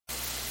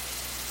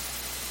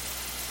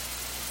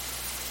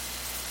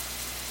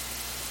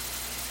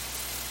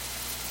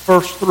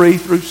verse 3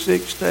 through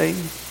 16.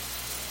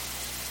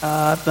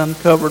 I've done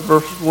covered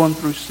verses 1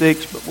 through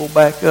 6, but we'll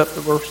back up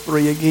to verse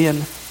 3 again.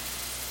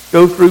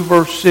 Go through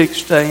verse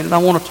 16. And I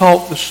want to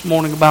talk this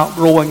morning about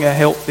growing a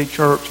healthy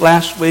church.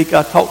 Last week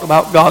I talked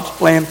about God's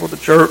plan for the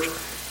church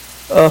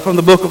from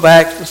the book of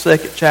Acts, the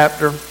 2nd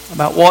chapter,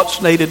 about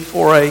what's needed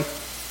for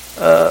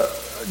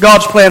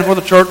God's plan for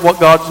the church, what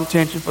God's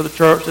intention for the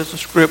church. It's a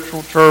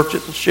scriptural church,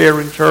 it's a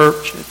sharing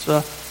church, it's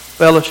a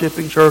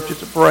fellowshipping church,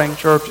 it's a praying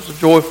church, it's a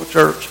joyful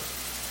church,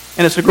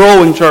 and it's a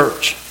growing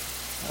church.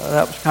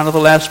 That was kind of the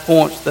last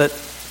point, that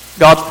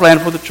God's plan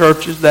for the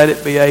church is that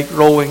it be a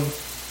growing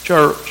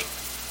church.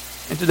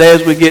 And today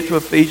as we get to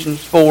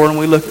Ephesians 4 and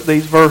we look at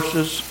these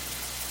verses,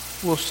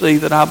 we'll see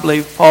that I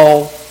believe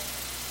Paul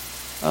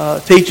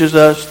teaches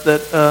us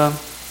that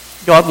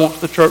God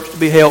wants the church to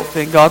be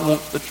healthy and God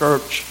wants the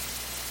church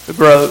to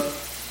grow.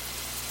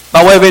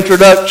 By way of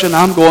introduction,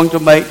 I'm going to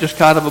make just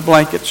kind of a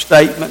blanket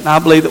statement, and I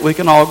believe that we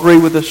can all agree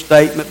with this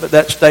statement, but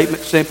that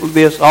statement is simply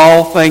this: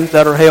 all things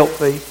that are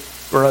healthy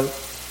grow.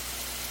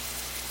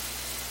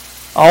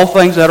 All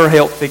things that are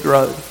healthy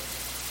grow.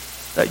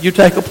 That you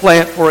take a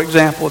plant, for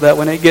example, that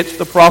when it gets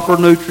the proper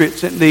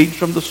nutrients it needs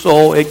from the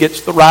soil, it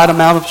gets the right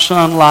amount of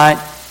sunlight,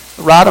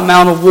 the right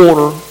amount of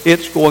water,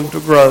 it's going to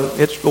grow.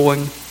 It's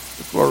going to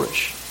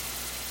flourish.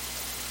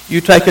 You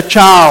take a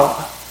child,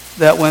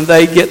 that when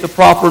they get the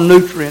proper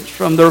nutrients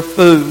from their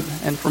food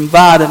and from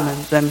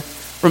vitamins and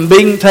from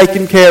being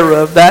taken care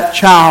of, that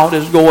child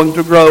is going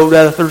to grow.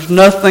 That if there's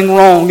nothing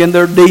wrong in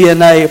their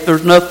DNA, if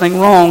there's nothing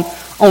wrong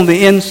on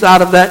the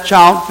inside of that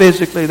child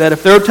physically, that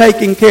if they're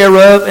taken care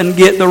of and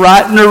get the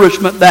right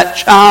nourishment, that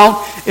child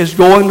is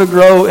going to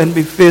grow and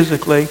be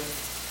physically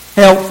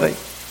healthy.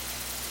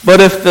 But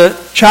if the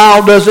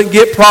child doesn't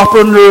get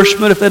proper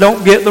nourishment, if they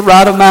don't get the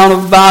right amount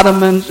of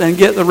vitamins and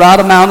get the right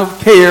amount of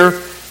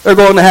care, they're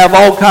going to have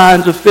all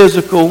kinds of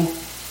physical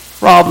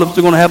problems.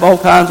 They're going to have all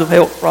kinds of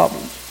health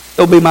problems.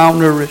 They'll be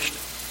malnourished.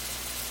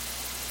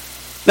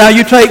 Now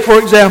you take, for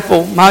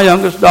example, my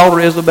youngest daughter,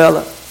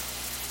 Isabella.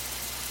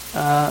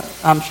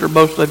 I'm sure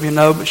most of you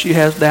know, but she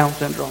has Down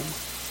syndrome.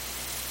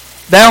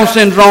 Down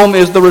syndrome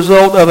is the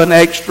result of an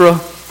extra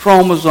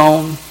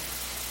chromosome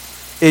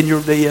in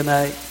your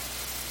DNA.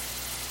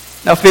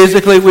 Now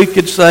physically we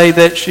could say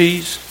that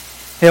she's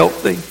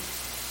healthy.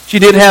 She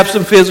did have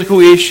some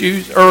physical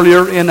issues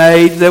earlier in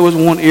age. There was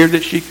one ear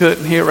that she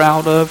couldn't hear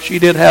out of. She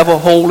did have a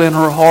hole in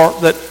her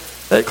heart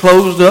that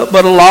closed up.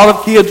 But a lot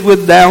of kids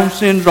with Down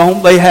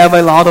syndrome, they have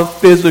a lot of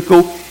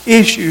physical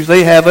issues.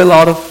 They have a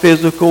lot of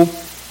physical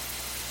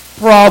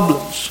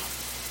problems.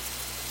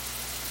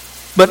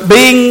 But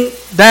being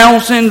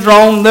Down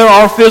syndrome, there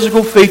are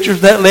physical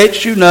features that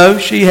let you know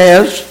she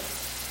has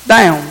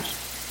Downs.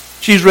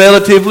 She's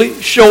relatively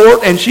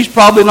short, and she's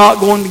probably not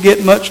going to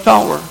get much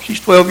taller. She's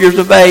 12 years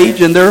of age,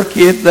 and there are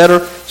kids that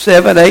are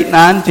 7, 8,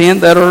 9, 10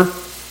 that are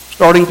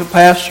starting to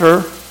pass her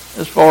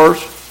as far as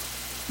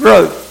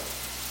growth.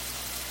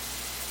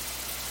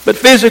 But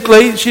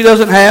physically, she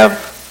doesn't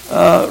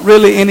have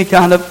really any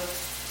kind of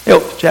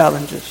health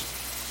challenges.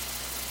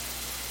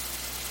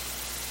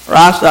 Her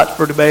eyesight's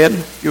pretty bad.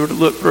 If you were to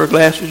look through her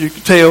glasses, you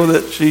could tell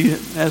that she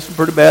has some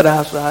pretty bad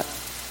eyesight.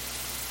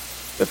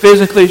 But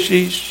physically,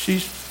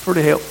 she's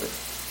pretty healthy.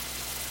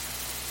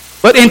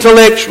 But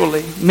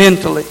intellectually,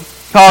 mentally,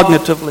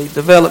 cognitively,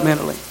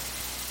 developmentally,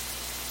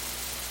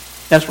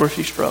 that's where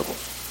she struggles.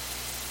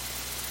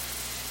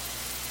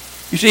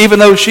 You see, even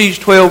though she's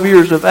 12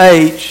 years of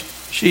age,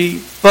 she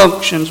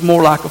functions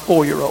more like a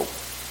 4-year-old,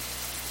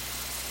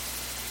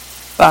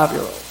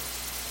 5-year-old.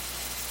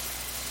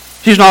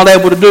 She's not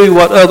able to do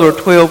what other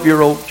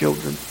 12-year-old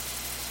children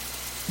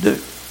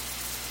do.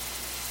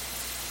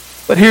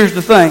 But here's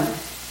the thing.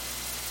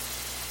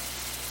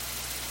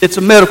 It's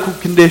a medical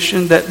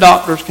condition that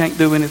doctors can't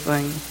do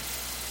anything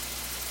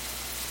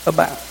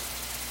about.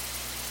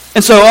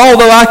 And so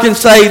although I can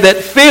say that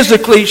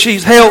physically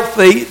she's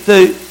healthy,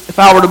 if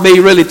I were to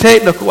be really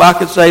technical, I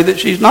could say that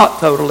she's not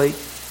totally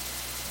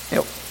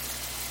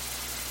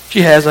healthy.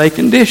 She has a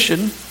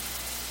condition.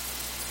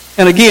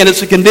 And again,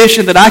 it's a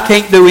condition that I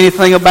can't do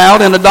anything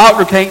about and a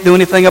doctor can't do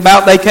anything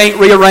about. They can't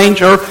rearrange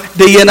her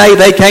DNA.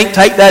 They can't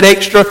take that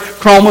extra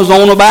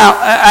chromosome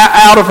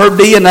out of her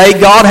DNA.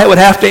 God would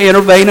have to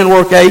intervene and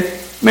work a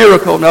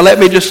miracle. Now let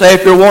me just say,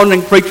 if you're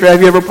wondering, preacher, have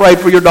you ever prayed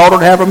for your daughter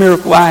to have a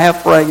miracle? I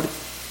have prayed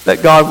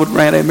that God would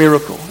grant a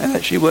miracle and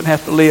that she wouldn't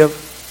have to live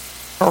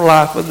her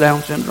life with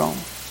Down syndrome.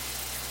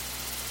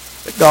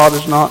 But God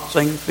has not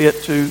seen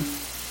fit to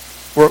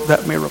work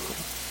that miracle.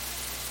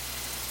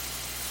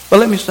 But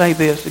let me say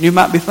this, and you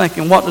might be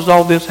thinking, what does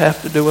all this have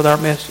to do with our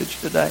message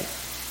today?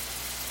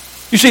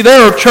 You see,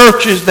 there are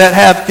churches that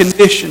have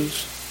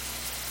conditions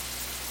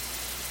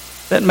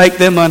that make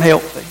them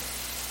unhealthy.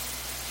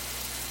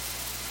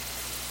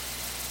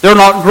 They're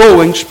not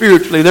growing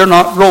spiritually. They're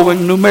not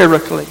growing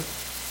numerically.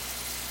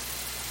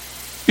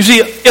 You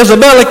see,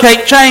 Isabella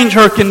can't change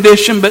her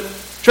condition, but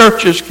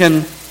churches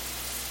can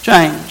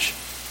change.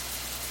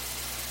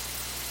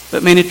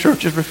 But many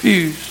churches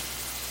refuse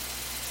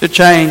to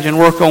change and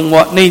work on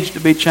what needs to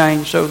be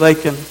changed so they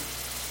can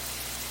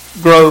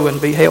grow and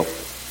be healthy.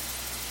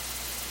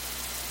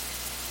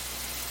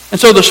 And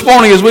so this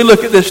morning as we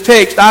look at this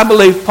text, I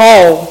believe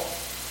Paul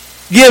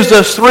gives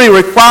us 3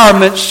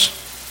 requirements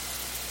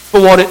for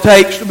what it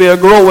takes to be a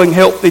growing,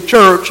 healthy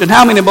church. And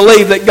how many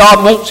believe that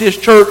God wants His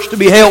church to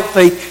be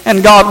healthy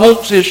and God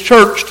wants His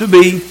church to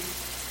be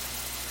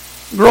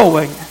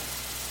growing?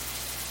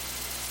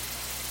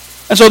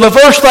 And so the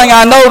first thing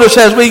I notice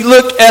as we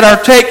look at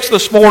our text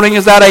this morning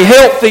is that a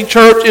healthy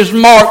church is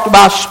marked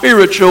by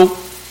spiritual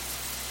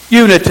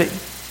unity.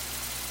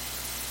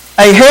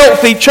 A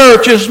healthy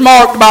church is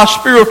marked by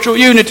spiritual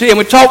unity. And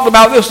we talked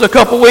about this a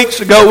couple weeks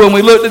ago when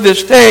we looked at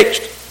this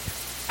text,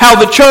 how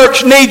the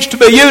church needs to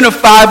be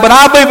unified. But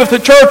I believe if the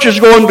church is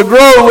going to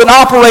grow and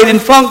operate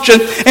and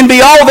function and be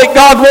all that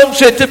God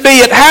wants it to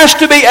be, it has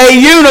to be a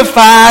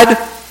unified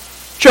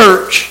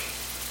church.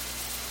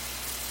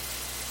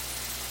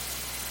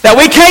 That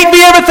we can't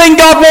be everything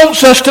God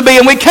wants us to be,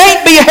 and we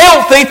can't be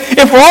healthy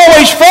if we're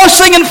always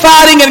fussing and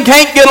fighting and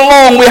can't get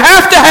along. We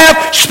have to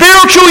have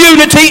spiritual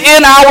unity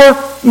in our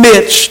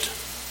midst.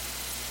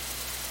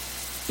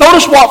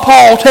 Notice what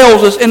Paul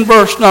tells us in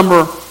verse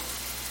number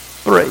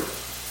 3.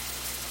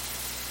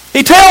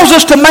 He tells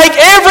us to make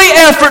every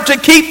effort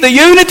to keep the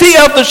unity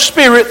of the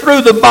Spirit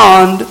through the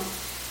bond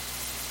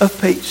of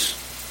peace.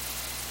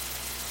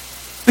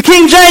 The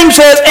King James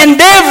says,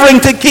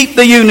 endeavoring to keep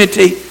the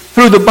unity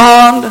through the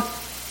bond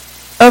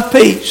of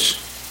peace.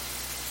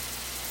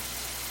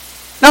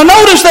 Now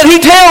notice that he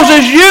tells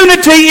us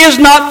unity is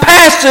not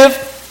passive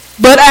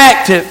but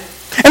active.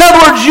 In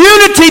other words,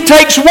 unity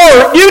takes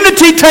work,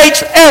 unity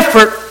takes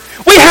effort.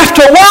 We have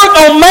to work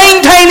on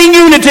maintaining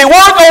unity,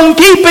 work on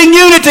keeping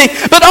unity,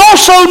 but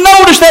also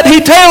notice that he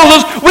tells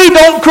us we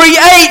don't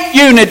create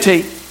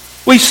unity.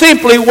 We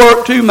simply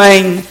work to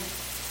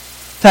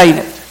maintain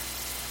it.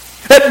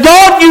 That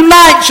God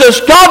unites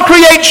us. God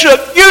creates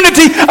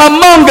unity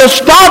among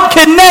us. God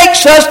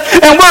connects us.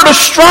 And we're to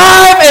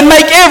strive and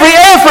make every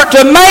effort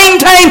to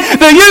maintain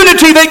the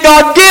unity that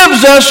God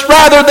gives us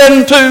rather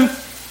than to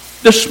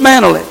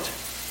dismantle it.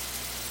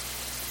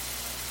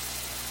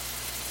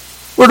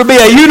 We're to be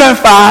a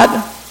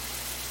unified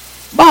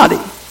body.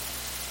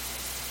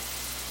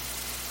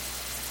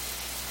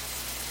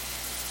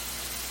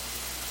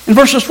 In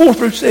verses 4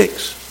 through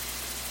 6,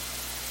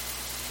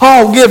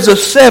 Paul gives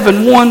us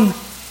 7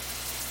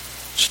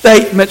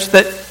 statements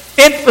that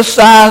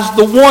emphasize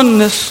the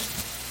oneness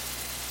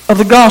of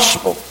the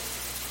gospel.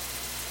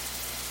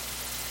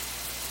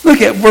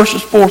 Look at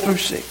verses 4 through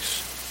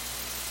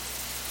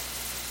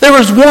 6. There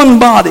is one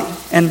body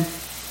and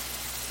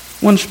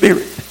one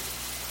Spirit.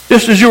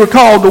 Just as you were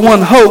called to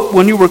one hope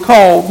when you were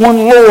called, one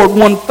Lord,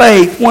 one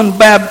faith, one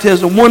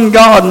baptism, one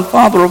God and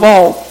Father of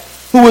all,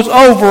 who is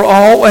over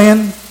all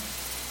and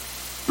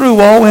through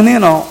all and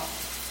in all.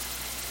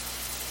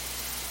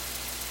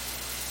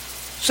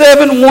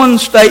 7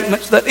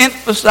 statements that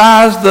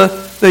emphasize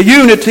the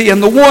unity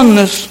and the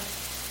oneness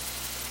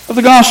of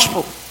the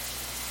gospel.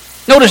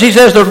 Notice he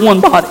says there's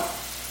one body.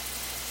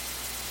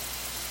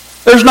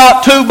 There's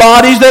not 2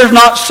 bodies, there's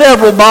not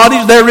several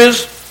bodies, there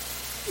is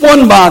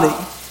one body.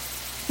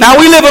 Now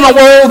we live in a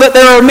world that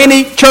there are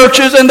many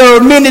churches and there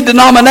are many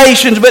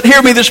denominations, but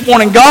hear me this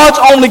morning, God's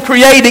only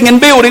creating and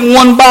building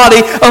one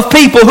body of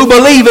people who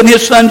believe in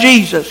His Son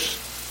Jesus.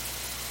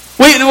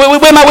 We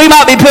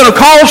might be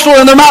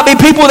Pentecostal and there might be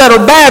people that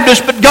are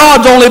Baptist, but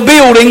God's only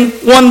building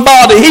one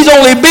body. He's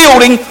only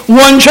building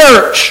one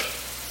church.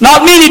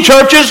 Not many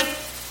churches,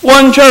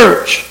 one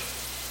church.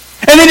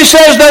 And then he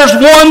says there's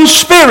one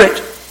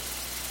Spirit.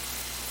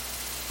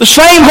 The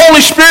same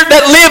Holy Spirit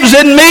that lives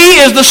in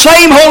me is the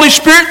same Holy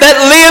Spirit that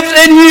lives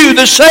in you.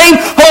 The same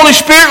Holy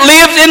Spirit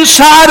lives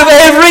inside of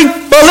every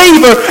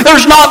believer.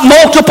 There's not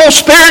multiple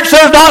spirits.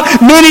 There's not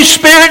many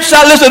spirits.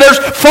 Now listen, there's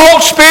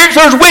false spirits.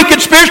 There's wicked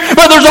spirits.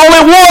 But there's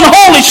only one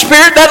Holy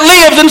Spirit that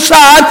lives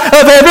inside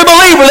of every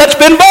believer that's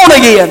been born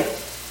again.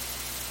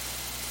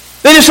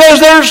 Then he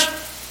says there's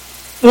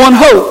one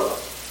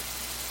hope.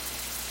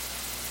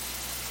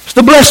 It's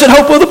the blessed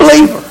hope of the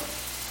believer.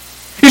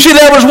 You see,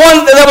 there was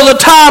a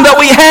time that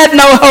we had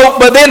no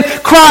hope, but then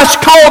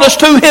Christ called us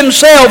to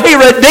Himself. He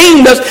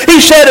redeemed us.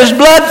 He shed His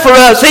blood for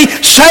us. He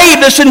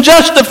saved us and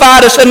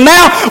justified us. And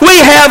now we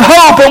have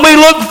hope, and we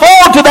look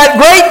forward to that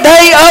great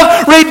day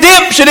of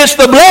redemption. It's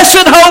the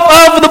blessed hope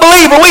of the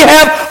believer. We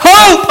have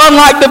hope,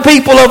 unlike the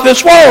people of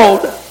this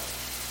world.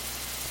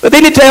 But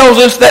then He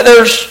tells us that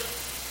there's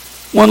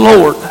one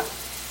Lord.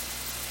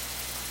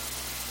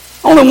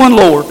 Only one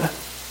Lord.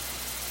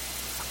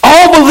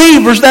 All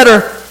believers that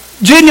are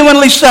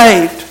genuinely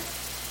saved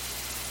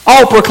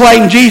all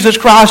proclaim Jesus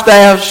Christ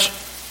as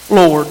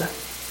Lord.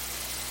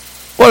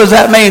 What does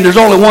that mean? There's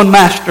only one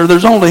master.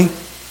 There's only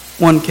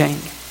one king.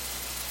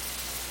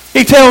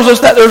 He tells us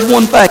that there's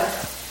one faith.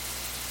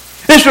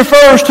 This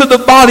refers to the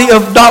body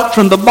of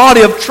doctrine, the body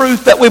of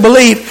truth that we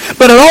believe.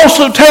 But it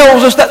also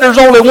tells us that there's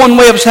only one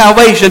way of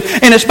salvation,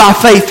 and it's by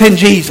faith in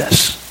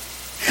Jesus.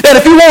 That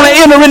if you want to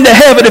enter into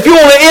heaven, if you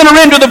want to enter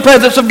into the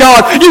presence of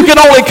God, you can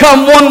only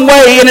come one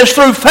way, and it's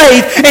through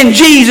faith in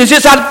Jesus.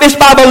 It's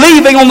by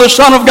believing on the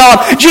Son of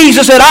God.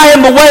 Jesus said, I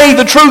am the way,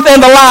 the truth,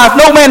 and the life.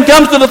 No man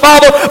comes to the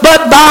Father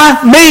but by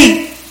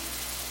me.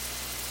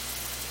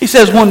 He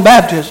says one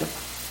baptism.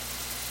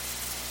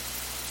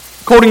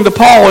 According to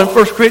Paul in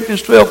 1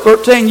 Corinthians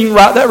 12:13, you can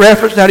write that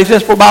reference down. He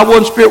says, for by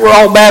one Spirit we're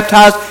all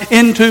baptized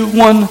into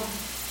one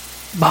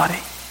body.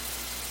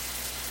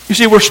 You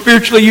see, we're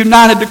spiritually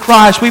united to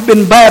Christ. We've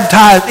been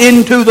baptized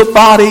into the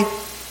body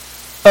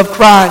of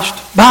Christ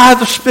by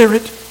the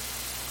Spirit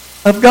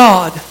of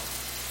God.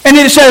 And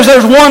then it says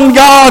there's one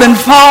God and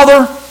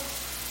Father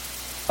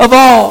of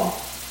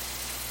all.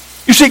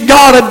 You see,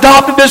 God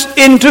adopted us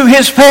into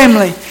His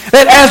family.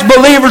 That as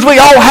believers,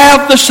 we all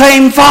have the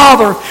same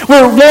Father.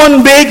 We're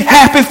one big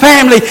happy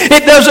family.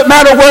 It doesn't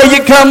matter where you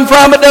come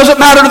from. It doesn't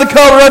matter the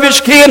color of your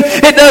skin.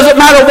 It doesn't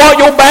matter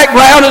what your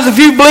background is. If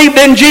you believed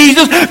in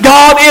Jesus,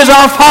 God is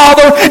our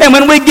Father. And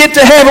when we get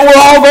to heaven, we're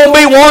all going to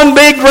be one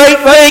big, great,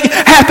 big,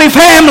 happy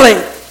family.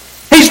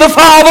 He's the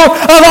Father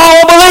of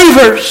all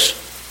believers.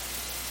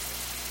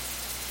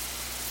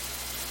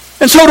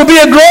 And so to be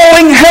a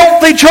growing,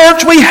 healthy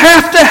church, we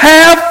have to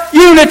have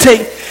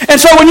unity. And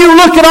so when you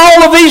look at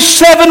all of these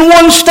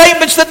 7-1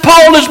 statements that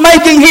Paul is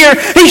making here,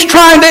 he's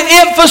trying to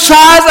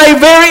emphasize a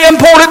very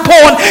important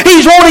point.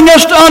 He's wanting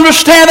us to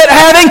understand that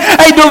having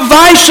a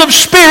divisive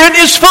spirit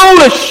is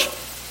foolish.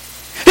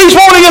 He's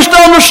wanting us to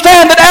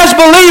understand that as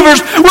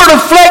believers, we're to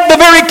reflect the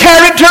very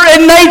character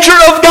and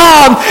nature of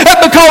God. That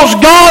because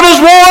God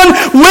is one,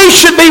 we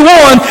should be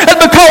one.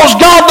 That because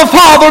God the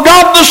Father,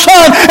 God the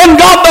Son, and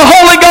God the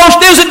Holy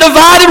Ghost isn't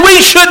divided, we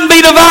shouldn't be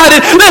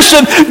divided.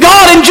 Listen,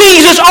 God and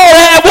Jesus are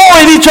at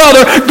war with each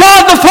other.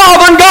 God the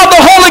Father and God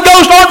the Holy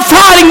Ghost aren't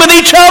fighting with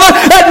each other.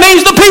 That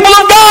means the people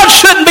of God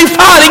shouldn't be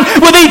fighting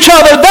with each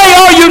other. They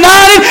are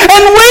united,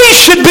 and we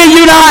should be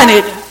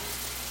united.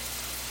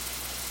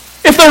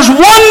 If there's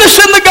oneness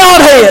in the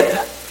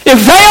Godhead,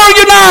 if they are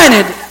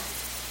united,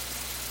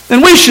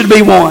 then we should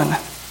be one.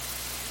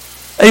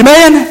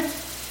 Amen?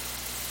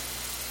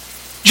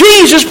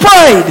 Jesus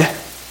prayed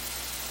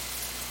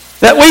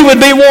that we would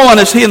be one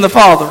as He and the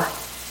Father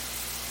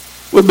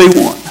would be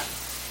one.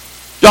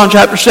 John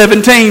chapter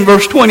 17,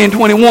 verse 20 and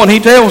 21,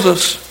 He tells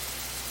us,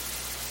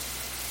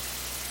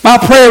 my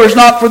prayer is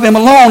not for them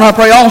alone. I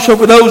pray also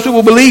for those who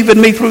will believe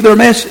in me through their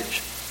message,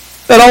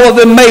 that all of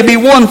them may be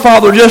one,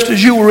 Father, just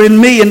as you were in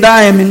me and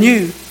I am in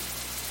you.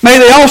 May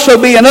they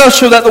also be in us,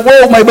 so that the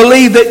world may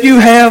believe that you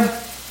have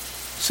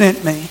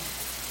sent me.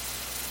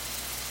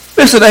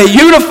 Listen, a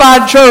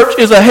unified church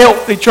is a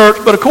healthy church,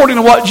 but according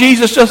to what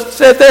Jesus just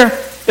said there,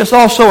 it's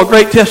also a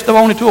great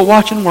testimony to a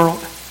watching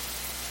world.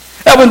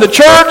 That when the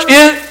church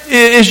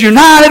is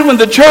united, when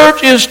the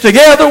church is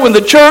together, when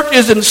the church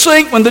is in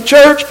sync, when the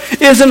church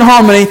is in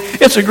harmony,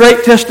 it's a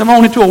great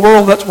testimony to a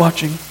world that's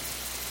watching.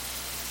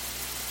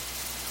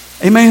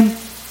 Amen.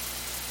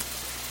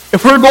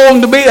 If we're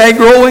going to be a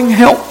growing,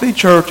 healthy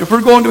church, if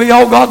we're going to be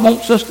all God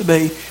wants us to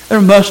be, there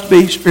must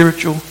be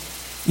spiritual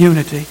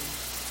unity.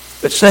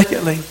 But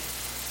secondly,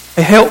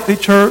 a healthy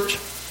church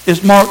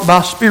is marked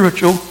by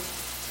spiritual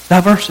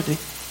diversity.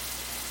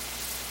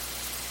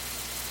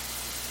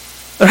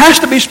 There has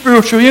to be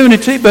spiritual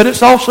unity, but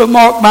it's also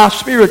marked by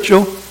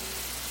spiritual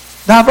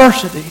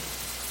diversity.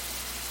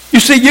 You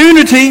see,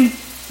 unity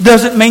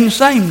doesn't mean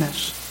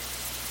sameness.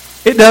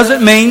 It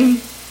doesn't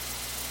mean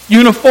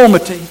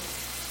uniformity.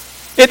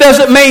 It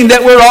doesn't mean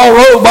that we're all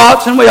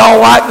robots and we all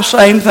like the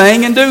same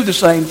thing and do the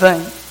same thing.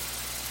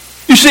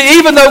 You see,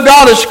 even though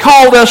God has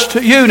called us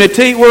to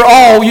unity, we're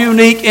all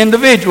unique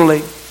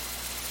individually.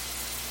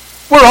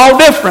 We're all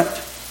different.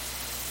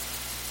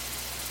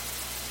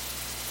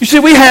 You see,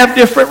 we have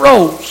different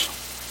roles.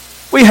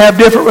 We have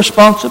different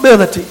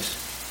responsibilities.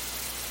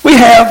 We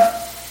have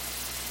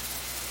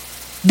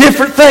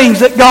different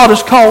things that God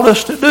has called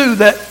us to do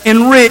that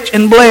enrich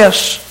and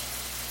bless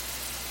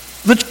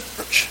the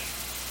church.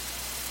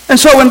 And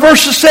so in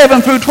verses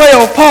 7 through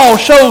 12, Paul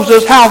shows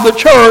us how the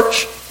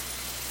church,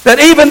 that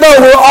even though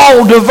we're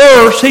all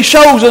diverse, he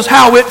shows us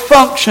how it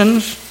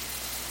functions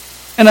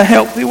in a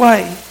healthy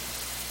way.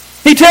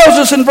 He tells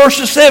us in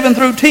verses 7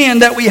 through 10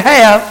 that we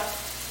have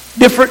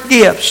different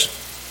gifts.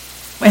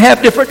 We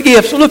have different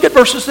gifts. So look at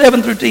verses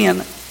 7 through 10.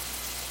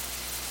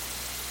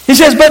 He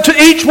says, but to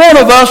each one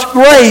of us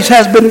grace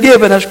has been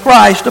given as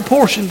Christ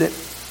apportioned it.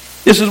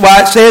 This is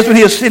why it says, when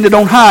he ascended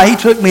on high, he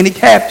took many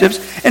captives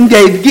and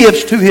gave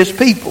gifts to his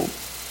people.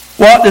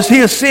 What does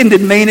he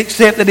ascended mean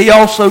except that he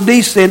also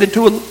descended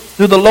to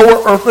the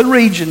lower earthly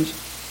regions?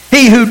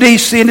 He who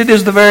descended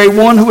is the very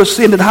one who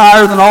ascended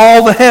higher than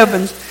all the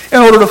heavens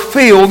in order to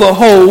fill the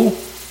whole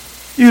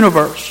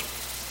universe.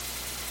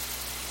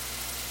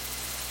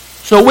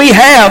 So we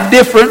have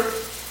different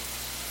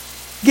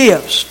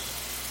gifts.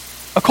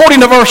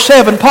 According to verse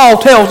 7, Paul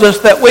tells us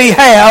that we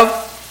have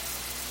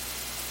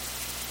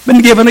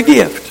been given a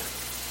gift.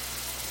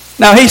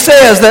 Now he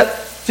says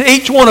that to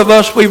each one of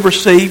us we've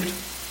received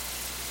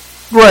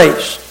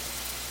grace.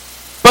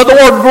 But the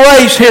word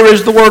grace here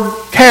is the word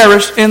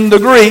charis in the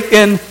Greek,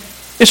 and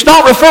It's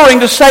not referring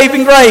to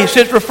saving grace.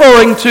 It's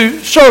referring to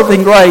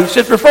serving grace.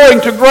 It's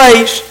referring to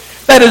grace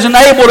that has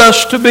enabled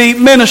us to be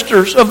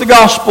ministers of the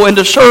gospel and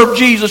to serve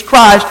Jesus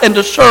Christ and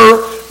to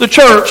serve the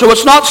church. So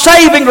it's not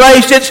saving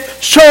grace, it's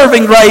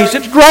serving grace.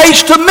 It's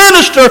grace to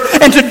minister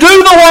and to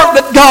do the work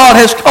that God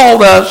has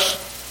called us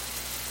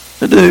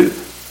to do.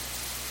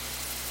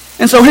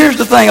 And so here's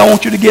the thing I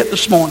want you to get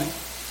this morning.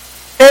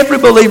 Every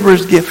believer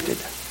is gifted.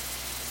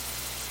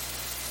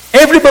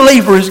 Every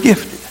believer is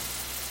gifted.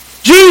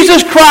 Jesus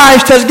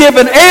Christ has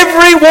given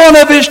every one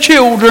of His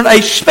children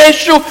a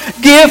special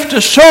gift to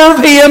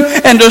serve Him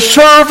and to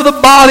serve the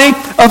body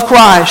of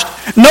Christ.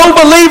 No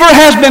believer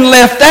has been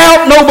left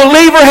out. No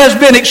believer has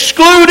been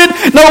excluded.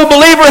 No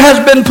believer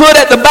has been put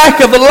at the back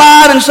of the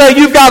line and say,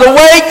 you've got to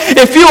wait.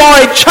 If you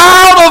are a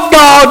child of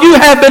God, you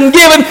have been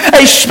given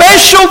a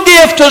special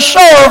gift to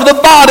serve the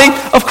body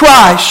of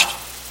Christ.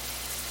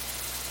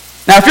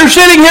 Now, if you're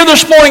sitting here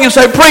this morning and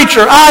say,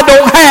 preacher, I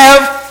don't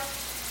have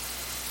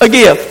a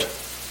gift,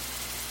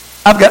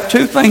 I've got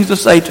two things to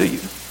say to you.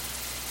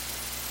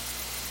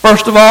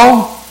 First of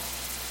all,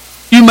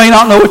 you may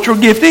not know what your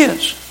gift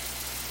is.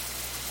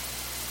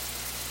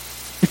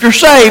 If you're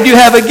saved, you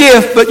have a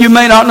gift, but you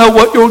may not know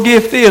what your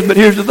gift is. But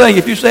here's the thing.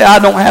 If you say, I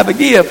don't have a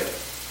gift,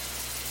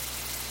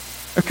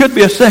 there could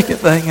be a second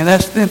thing, and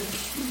that's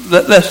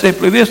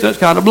simply this, and it's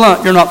kind of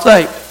blunt. You're not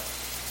saved.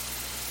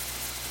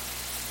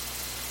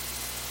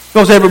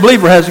 Because every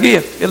believer has a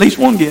gift, at least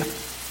one gift.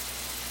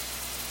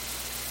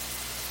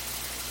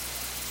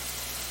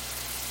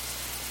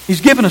 He's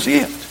given us a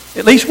gift,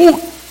 at least one.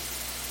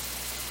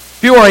 If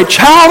you are a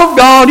child of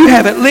God, you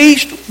have at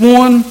least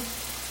one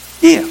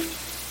gift.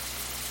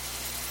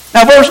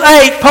 Now, verse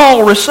 8,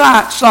 Paul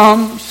recites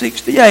Psalm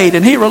 68,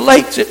 and he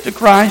relates it to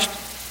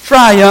Christ's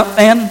triumph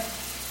and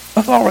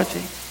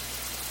authority.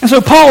 And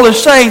so Paul is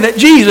saying that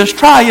Jesus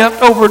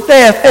triumphed over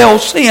death, hell,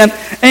 sin,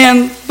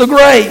 and the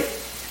grave,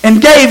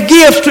 and gave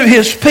gifts to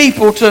His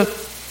people to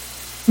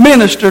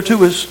minister to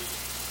His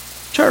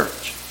church.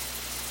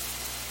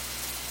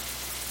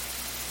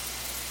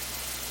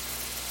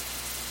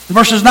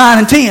 Verses 9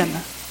 and 10,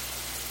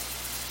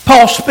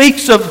 Paul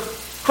speaks of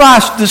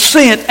Christ's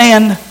descent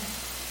and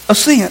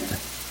ascent.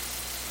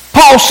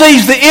 Paul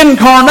sees the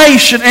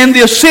incarnation and the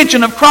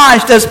ascension of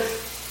Christ as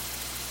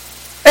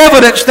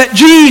evidence that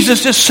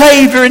Jesus is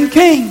Savior and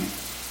King.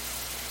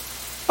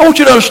 I want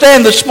you to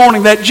understand this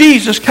morning that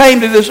Jesus came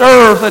to this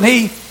earth and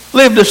He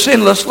lived a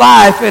sinless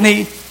life and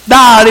He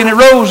died and He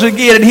rose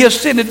again and He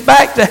ascended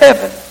back to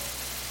heaven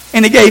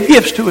and He gave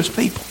gifts to His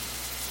people.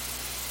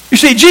 You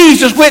see,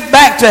 Jesus went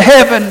back to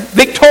heaven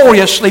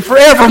victoriously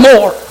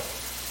forevermore.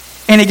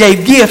 And He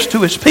gave gifts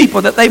to His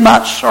people that they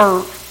might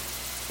serve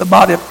the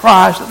body of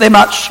Christ, that they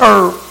might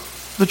serve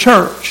the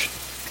church.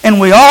 And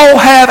we all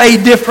have a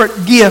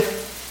different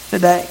gift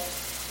today.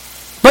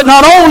 But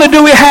not only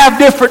do we have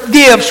different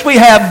gifts, we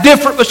have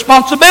different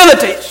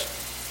responsibilities.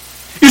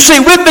 You see,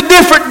 with the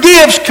different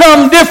gifts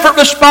come different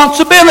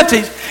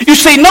responsibilities. You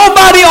see,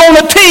 nobody on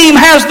a team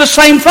has the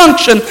same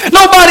function.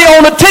 Nobody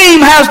on a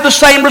team has the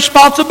same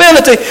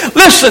responsibility.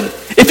 Listen,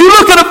 if you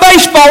look at a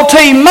baseball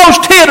team,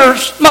 most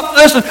pitchers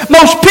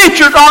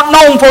aren't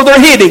known for their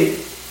hitting.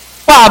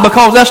 Why?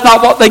 Because that's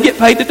not what they get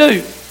paid to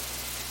do.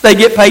 They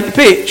get paid to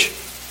pitch,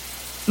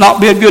 not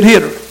be a good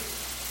hitter.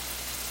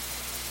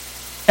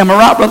 Am I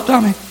right, Brother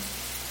Tommy?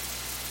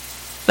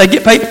 They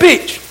get paid to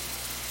pitch.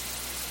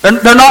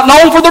 They're not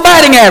known for their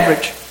batting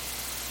average.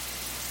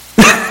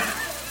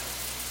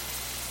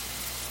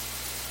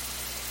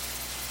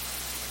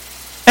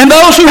 And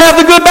those who have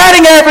the good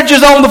batting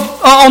averages on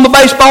the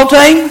baseball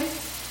team,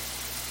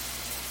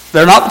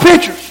 they're not the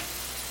pitchers.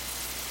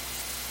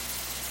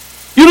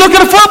 You look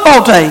at a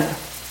football team.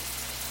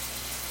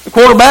 The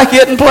quarterback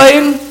isn't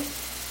playing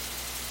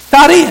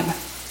tight end.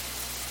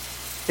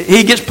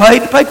 He gets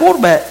paid to play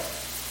quarterback.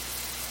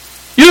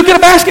 You look at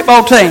a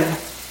basketball team.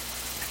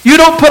 You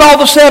don't put all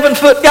the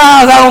 7-foot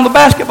guys out on the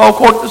basketball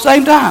court at the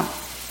same time.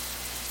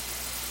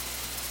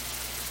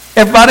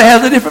 Everybody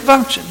has a different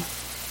function.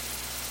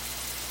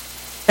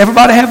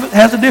 Everybody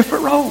has a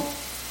different role.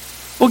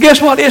 Well, guess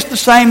what? It's the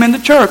same in the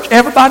church.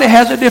 Everybody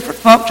has a different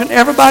function.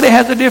 Everybody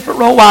has a different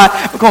role. Why?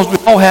 Because we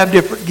all have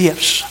different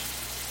gifts.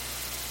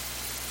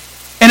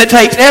 And it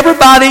takes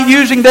everybody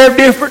using their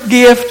different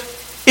gift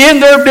in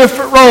their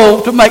different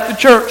role to make the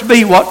church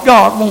be what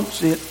God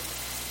wants it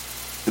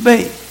to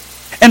be.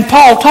 And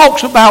Paul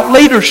talks about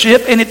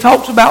leadership and he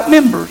talks about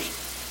members.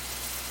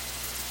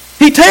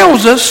 He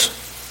tells us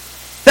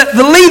that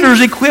the leaders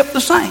equip the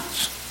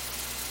saints.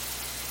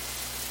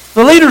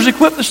 The leaders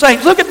equip the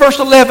saints. Look at verse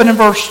 11 and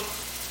verse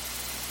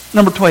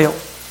number 12.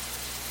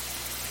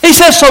 He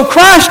says, so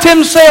Christ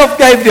Himself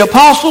gave the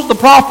apostles, the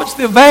prophets,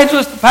 the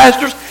evangelists, the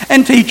pastors,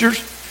 and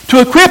teachers to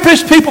equip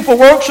His people for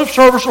works of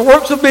service or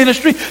works of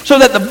ministry so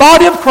that the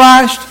body of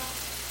Christ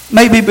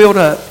may be built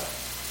up.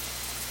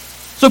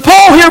 So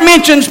Paul here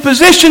mentions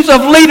positions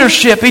of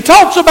leadership. He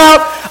talks about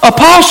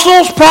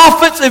apostles,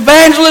 prophets,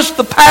 evangelists,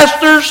 the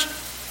pastors,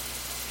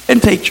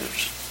 and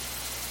teachers.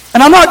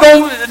 And I'm not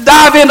going to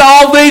dive into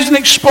all these and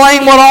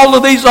explain what all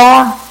of these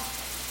are.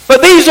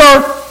 But these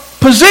are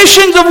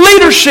positions of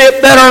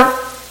leadership that are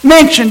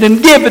mentioned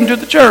and given to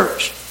the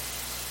church.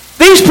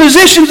 These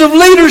positions of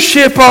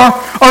leadership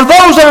are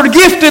those that are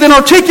gifted in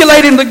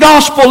articulating the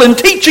gospel and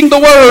teaching the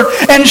word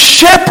and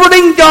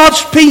shepherding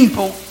God's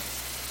people.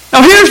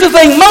 Now here's the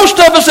thing,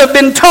 most of us have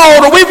been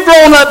taught, or we've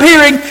grown up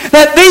hearing,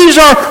 that these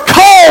are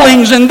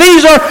callings and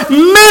these are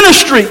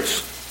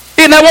ministries.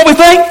 Isn't that what we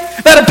think?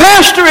 That a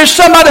pastor is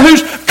somebody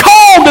who's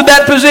called to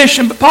that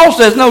position. But Paul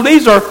says, no,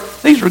 these are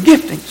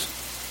giftings.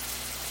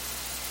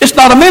 It's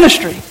not a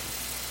ministry.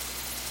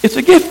 It's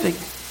a gifting.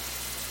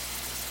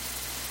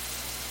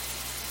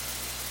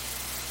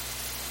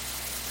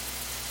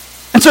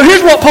 And so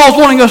here's what Paul's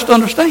wanting us to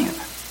understand.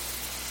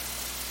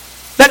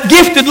 That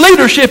gifted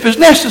leadership is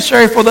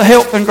necessary for the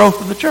health and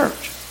growth of the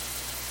church.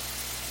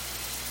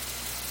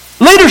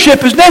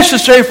 Leadership is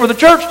necessary for the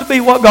church to be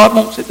what God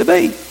wants it to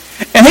be.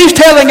 And he's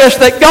telling us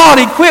that God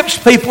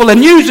equips people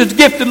and uses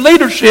gifted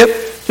leadership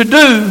to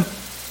do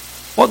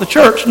what the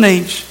church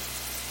needs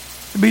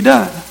to be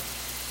done.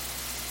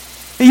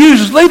 He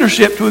uses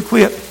leadership to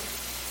equip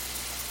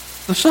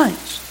the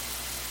saints.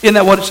 Isn't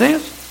that what it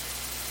says?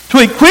 To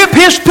equip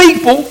his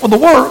people for the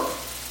work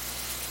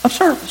of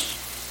service.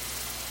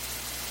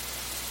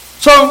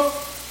 So,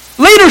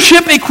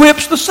 leadership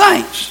equips the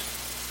saints.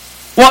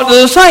 What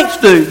do the saints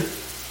do?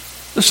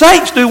 The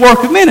saints do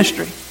work of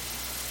ministry.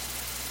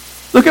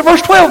 Look at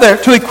verse 12 there.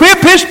 To equip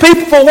his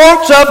people for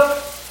works of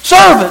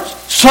service,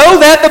 so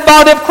that the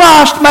body of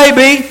Christ may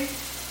be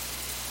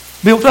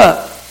built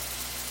up.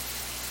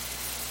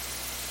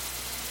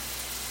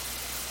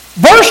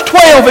 Verse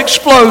 12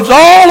 explodes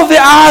all of the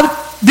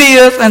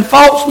ideas and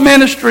false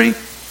ministry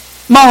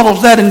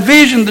models that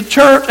envision the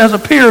church as a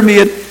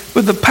pyramid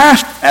with the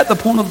pastor at the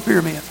point of the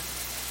pyramid.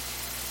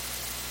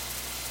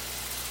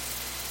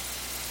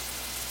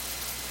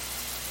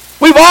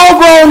 We've all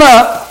grown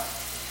up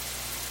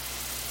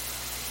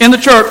in the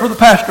church where the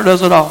pastor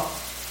does it all,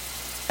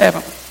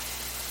 haven't we?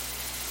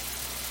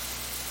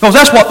 Because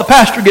that's what the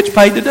pastor gets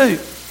paid to do.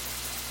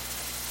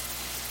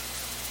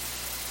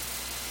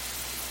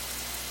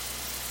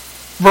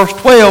 Verse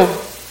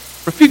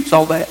 12 refutes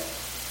all that.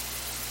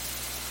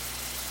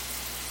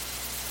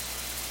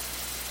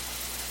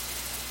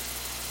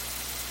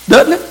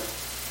 Doesn't it?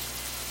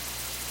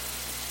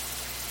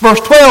 Verse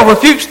 12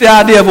 refutes the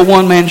idea of a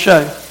one-man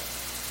show.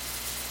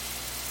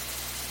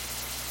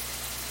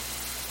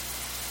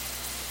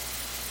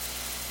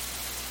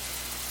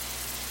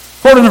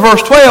 According to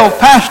verse 12,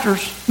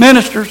 pastors,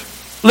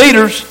 ministers,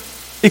 leaders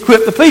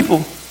equip the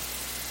people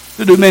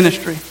to do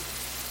ministry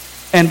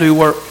and do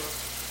work.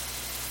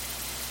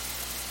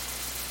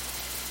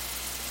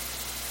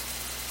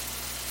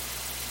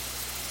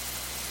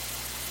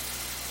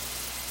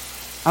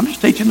 I'm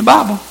just teaching the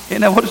Bible.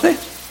 Isn't that what it says?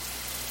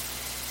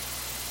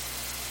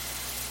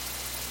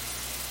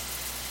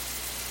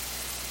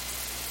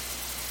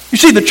 You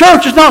see, the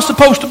church is not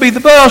supposed to be the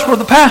bus where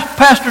the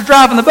pastor's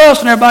driving the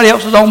bus and everybody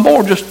else is on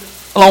board just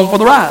along for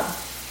the ride.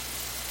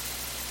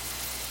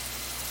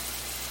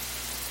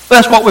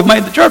 That's what we've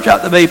made the church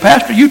out to be.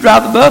 Pastor, you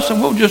drive the bus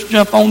and we'll just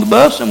jump on the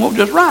bus and we'll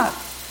just ride.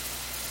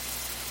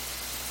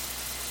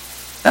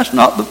 That's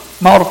not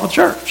the model for the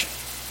church.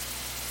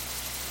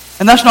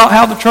 And that's not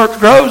how the church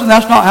grows, and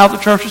that's not how the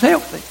church is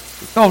healthy.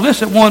 Because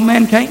listen, one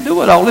man can't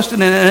do it all. Listen,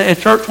 in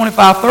church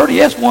 25-30,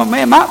 yes, one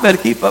man might better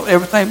keep up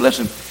everything. But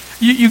listen,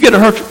 you get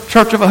a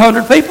church of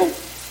 100 people,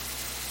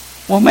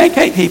 one man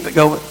can't keep it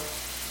going.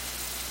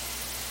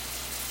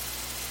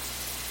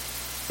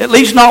 At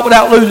least not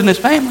without losing his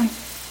family.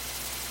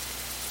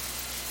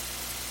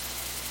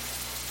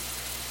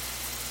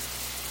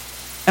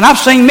 And I've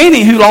seen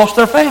many who lost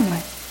their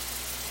family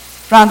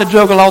trying to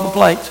juggle all the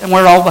plates and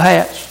wear all the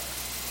hats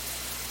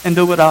and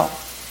do it all.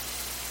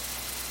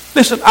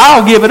 Listen,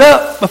 I'll give it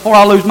up before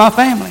I lose my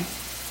family.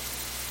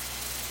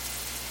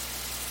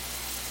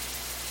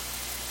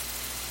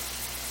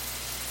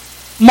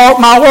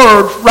 Mark my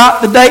words, write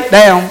the date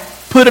down,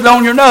 put it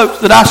on your notes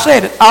that I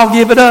said it. I'll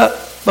give it up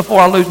before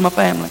I lose my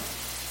family.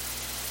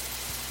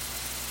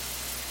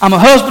 I'm a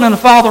husband and a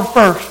father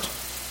first.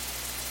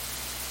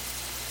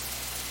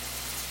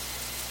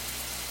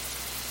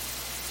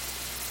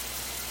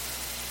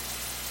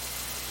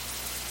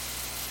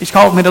 He's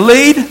called me to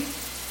lead, and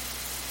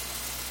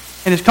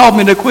he's called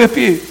me to equip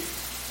you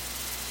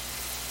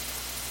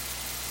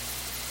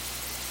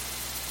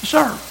to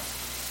serve.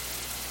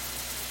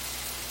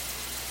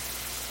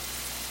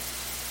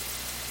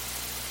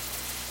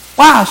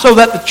 Why? So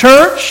that the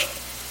church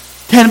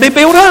can be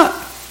built up.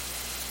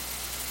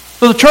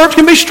 So the church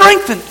can be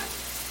strengthened,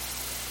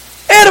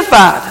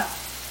 edified.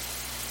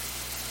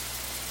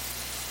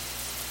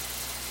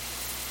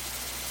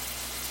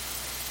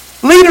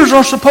 Leaders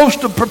are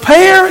supposed to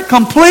prepare,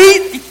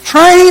 complete,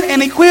 train,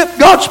 and equip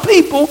God's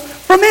people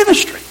for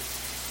ministry.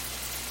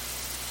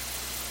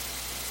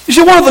 You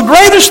see, one of the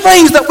greatest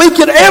things that we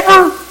could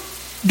ever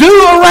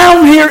do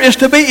around here is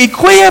to be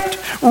equipped,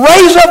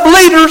 raise up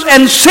leaders,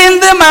 and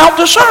send them out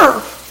to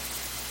serve.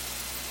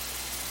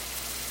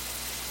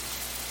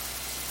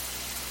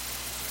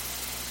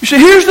 You see,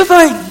 here's the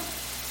thing.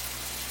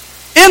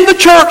 In in the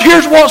church,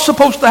 here's what's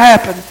supposed to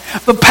happen.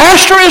 The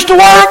pastor is to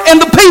work and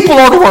the people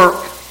are to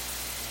work.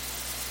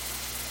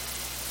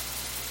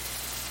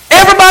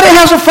 Everybody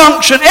has a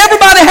function.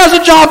 Everybody has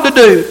a job to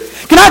do.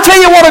 Can I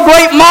tell you what a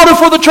great motto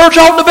for the church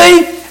ought to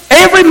be?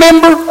 Every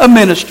member a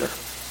minister.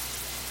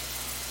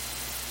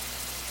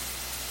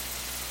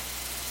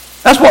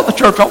 That's what the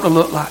church ought to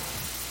look like.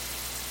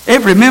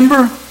 Every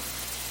member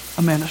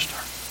a minister.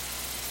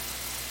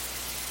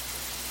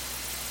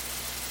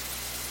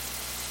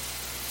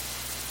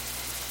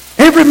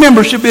 Every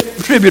member should be a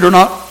contributor,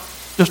 not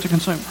just a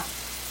consumer.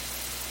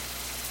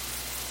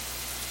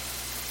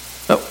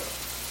 So,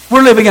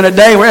 we're living in a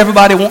day where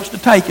everybody wants to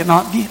take and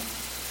not give.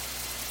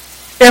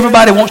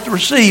 Everybody wants to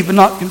receive and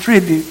not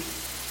contribute.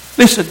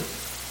 Listen,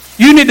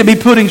 you need to be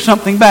putting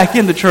something back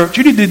in the church.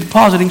 You need to be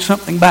depositing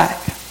something back,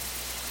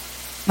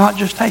 not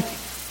just taking.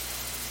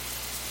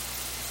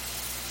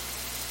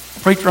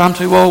 Preacher, I'm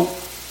too old.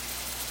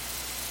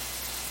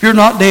 If you're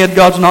not dead,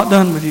 God's not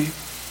done with you.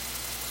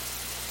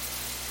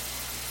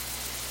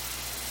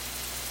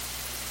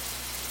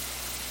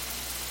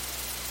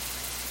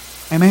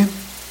 Amen?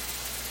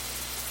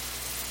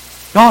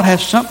 God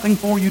has something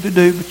for you to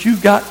do, but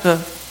you've got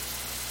to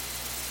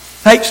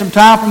take some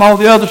time from all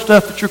the other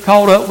stuff that you're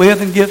caught up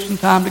with and give some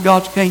time to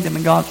God's kingdom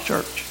and God's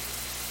church.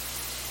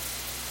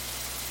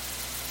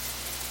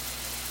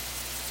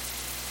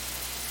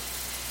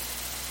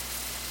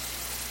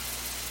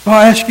 So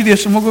I ask you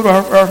this, and we'll go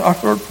to our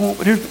third point,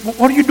 but here's,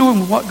 what are you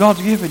doing with what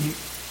God's given you?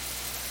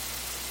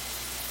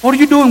 What are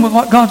you doing with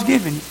what God's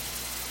given you?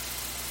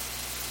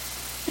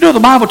 You know, the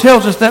Bible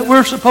tells us that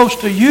we're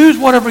supposed to use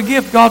whatever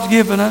gift God's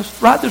given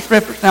us. Write this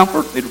reference down,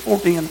 1 Peter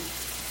 4:10.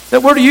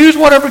 That we're to use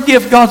whatever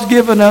gift God's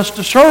given us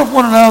to serve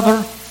one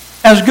another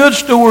as good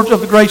stewards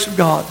of the grace of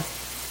God.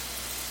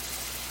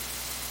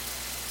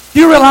 Do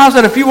you realize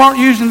that if you aren't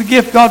using the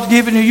gift God's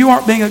given you, you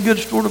aren't being a good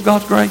steward of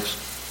God's grace?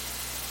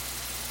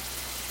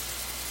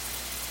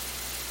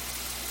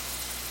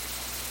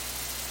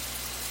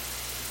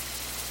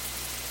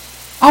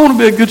 I want to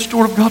be a good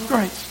steward of God's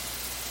grace.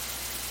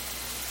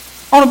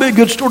 I want to be a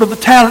good steward of the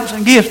talents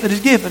and gifts that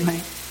He's given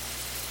me.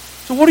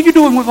 So what are you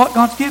doing with what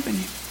God's given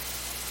you?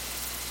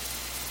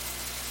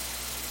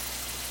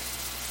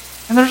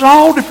 And there's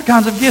all different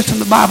kinds of gifts in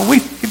the Bible. We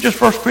give just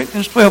 1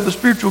 Corinthians 12, the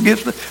spiritual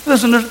gifts.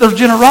 Listen, there's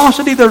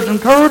generosity, there's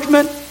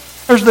encouragement,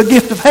 there's the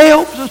gift of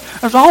help.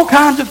 There's all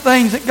kinds of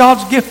things that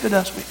God's gifted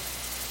us with.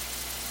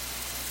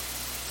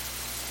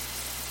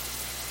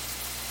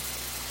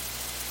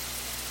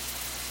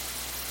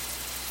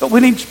 But we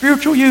need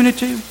spiritual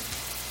unity,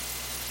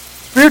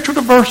 spiritual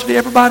diversity,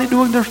 everybody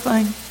doing their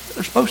thing that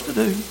they're supposed to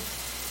do.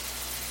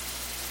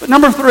 But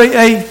number 3,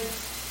 a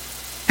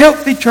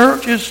healthy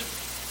church is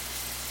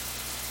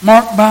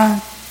marked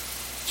by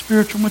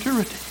spiritual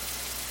maturity.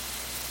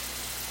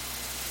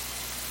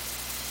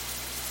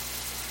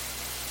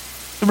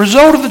 The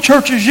result of the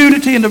church's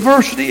unity and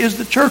diversity is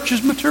the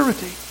church's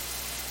maturity.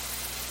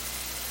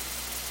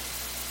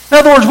 In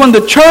other words, when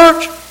the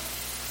church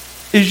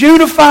is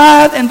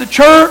unified and the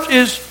church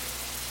is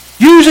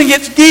using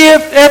its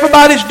gift,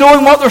 everybody's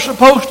doing what they're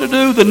supposed to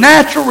do, the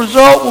natural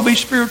result will be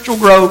spiritual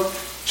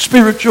growth,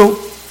 spiritual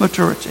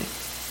maturity.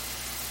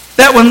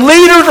 That when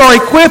leaders are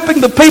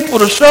equipping the people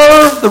to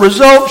serve, the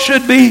result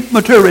should be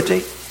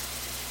maturity.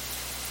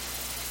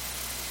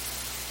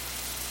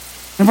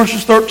 In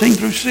verses 13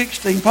 through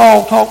 16,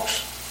 Paul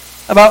talks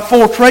about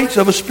 4 traits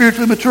of a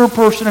spiritually mature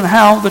person and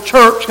how the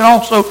church can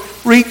also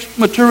reach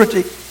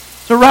maturity.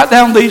 So write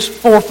down these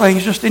 4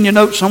 things just in your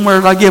notes somewhere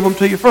as I give them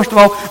to you. First of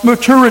all,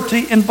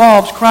 maturity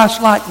involves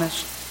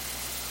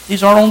Christ-likeness.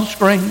 These are on the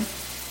screen.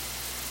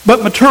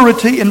 But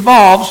maturity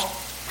involves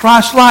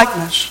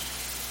Christ-likeness.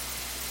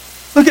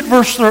 Look at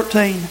verse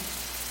 13.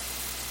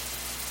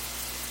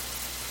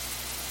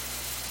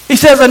 He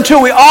says,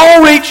 until we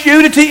all reach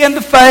unity in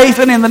the faith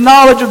and in the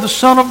knowledge of the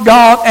Son of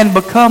God and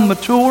become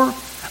mature,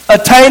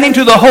 attaining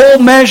to the whole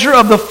measure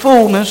of the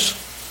fullness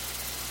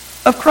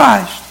of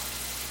Christ.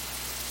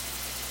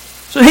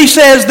 So he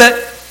says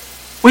that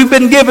we've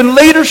been given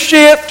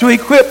leadership to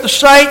equip the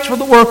saints for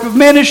the work of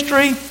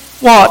ministry.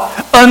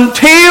 What?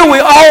 Until we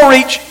all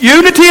reach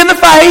unity in the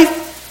faith,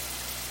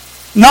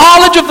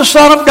 knowledge of the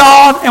Son of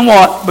God, and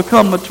what?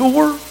 Become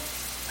mature.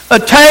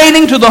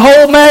 Attaining to the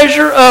whole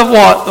measure of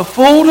what? The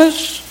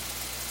fullness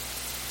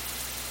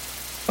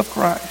of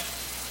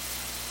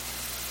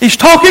Christ. He's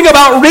talking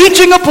about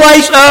reaching a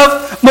place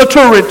of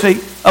maturity,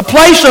 a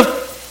place of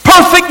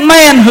perfect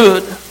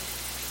manhood.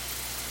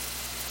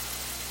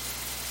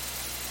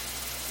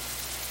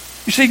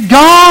 You see,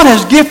 God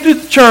has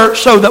gifted the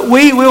church so that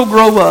we will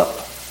grow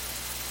up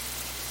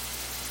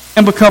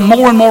and become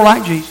more and more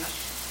like Jesus.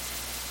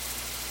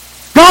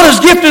 God has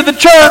gifted the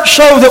church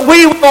so that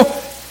we will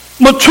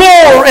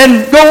mature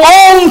and go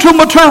on to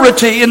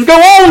maturity and go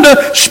on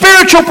to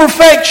spiritual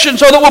perfection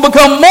so that we'll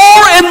become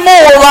more and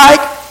more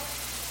like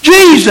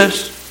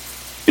Jesus.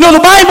 You know, the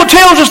Bible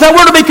tells us that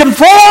we're to be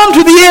conformed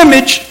to the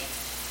image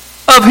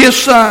of His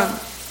Son.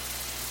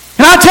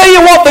 And I tell you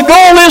what the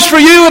goal is for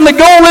you and the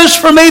goal is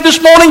for me this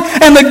morning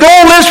and the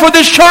goal is for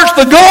this church.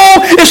 The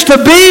goal is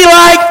to be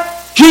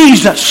like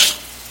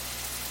Jesus.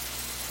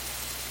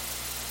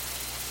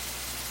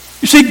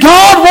 You see,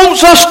 God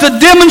wants us to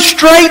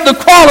demonstrate the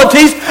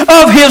qualities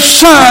of His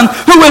Son,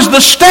 who is the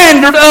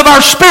standard of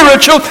our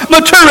spiritual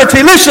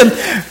maturity. Listen,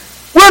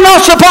 we're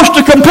not supposed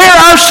to compare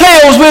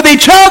ourselves with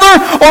each other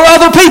or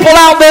other people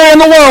out there in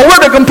the world.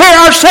 We're to compare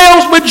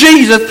ourselves with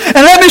Jesus.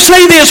 And let me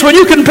say this, when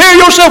you compare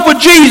yourself with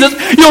Jesus,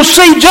 you'll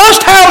see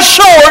just how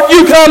short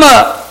you come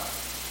up.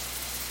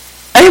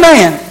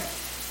 Amen.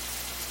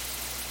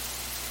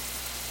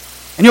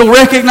 And you'll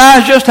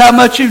recognize just how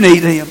much you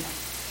need Him.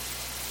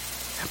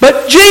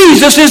 But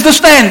Jesus is the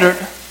standard.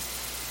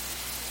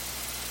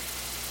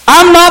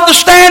 I'm not the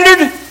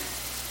standard.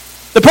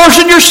 The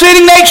person you're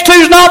sitting next to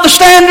is not the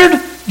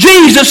standard.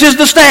 Jesus is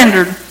the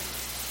standard.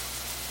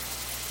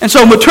 And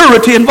so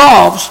maturity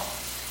involves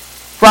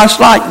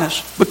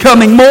Christ-likeness,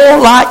 becoming more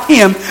like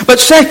Him. But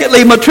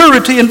secondly,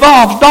 maturity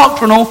involves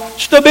doctrinal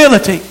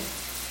stability.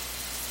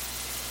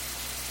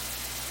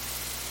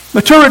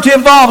 Maturity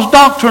involves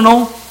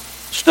doctrinal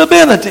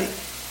stability.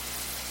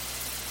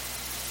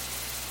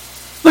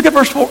 Look at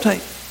verse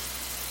 14.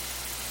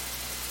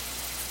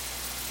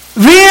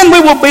 Then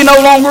we will be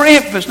no longer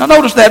infants. Now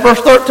notice that,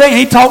 verse 13,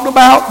 he talked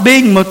about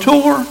being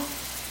mature,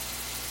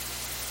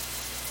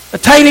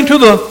 attaining to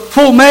the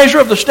full measure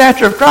of the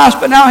stature of Christ,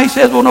 but now he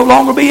says we'll no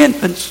longer be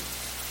infants.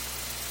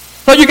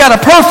 So you got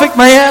a perfect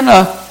man,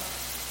 a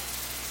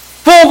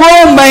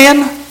full-grown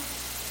man,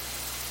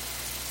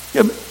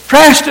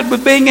 contrasted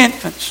with being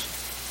infants.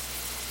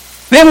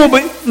 Then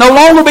we'll no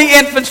longer be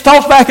infants,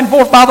 tossed back and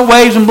forth by the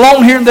waves and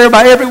blown here and there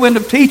by every wind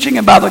of teaching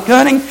and by the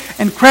cunning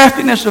and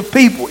craftiness of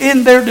people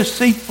in their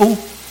deceitful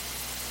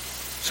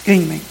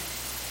scheming.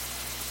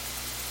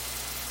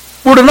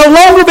 We're to no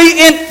longer be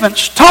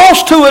infants,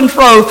 tossed to and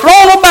fro,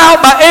 thrown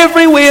about by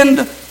every wind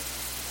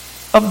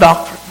of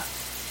doctrine.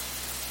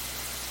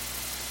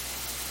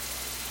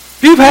 If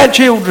you've had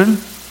children,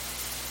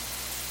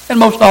 and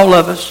most all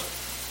of us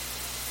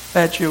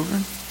had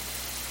children,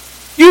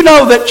 you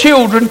know that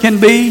children can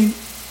be,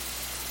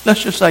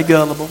 let's just say,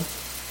 gullible,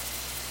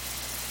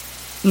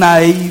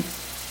 naive,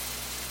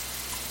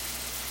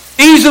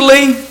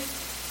 easily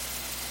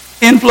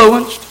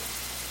influenced,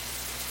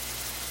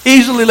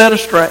 easily led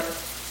astray.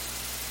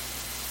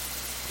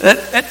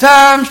 At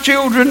times,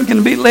 children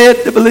can be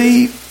led to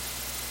believe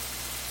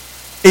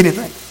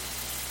anything.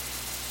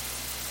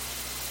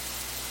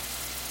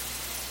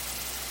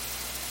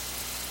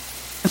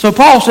 And so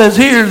Paul says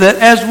here that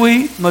as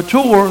we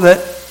mature, that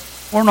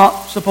we're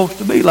not supposed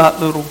to be like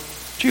little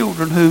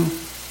children who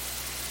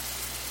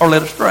are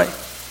led astray.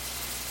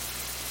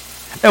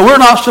 That we're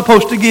not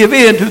supposed to give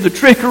in to the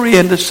trickery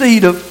and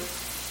deceit of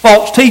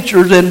false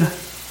teachers and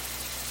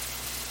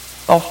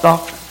false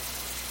doctrine.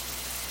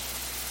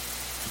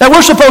 That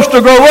we're supposed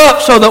to grow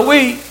up so that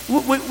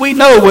we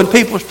know when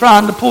people are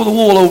trying to pull the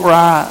wool over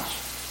our eyes.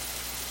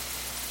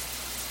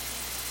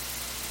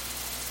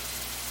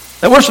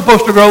 That we're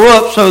supposed to grow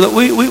up so that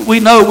we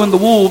know when the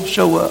wolves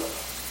show up.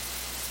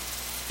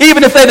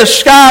 Even if they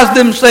disguise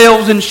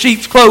themselves in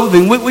sheep's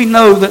clothing, we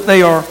know that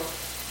they are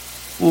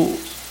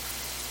wolves.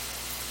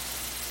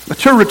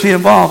 Maturity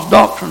involves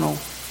doctrinal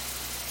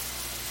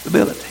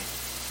stability.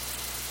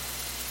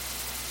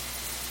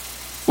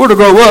 We're to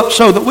grow up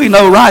so that we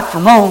know right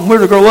from wrong. We're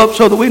to grow up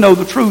so that we know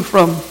the truth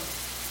from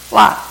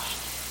lies.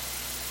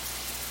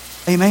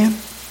 Amen?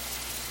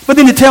 But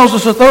then it tells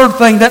us a third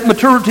thing, that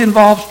maturity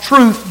involves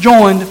truth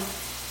joined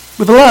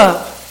with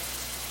love.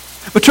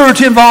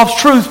 Maturity involves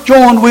truth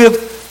joined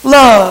with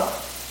love.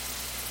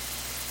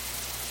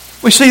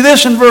 We see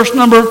this in verse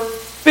number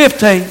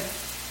 15.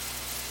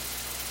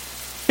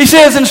 He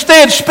says,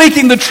 instead,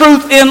 speaking the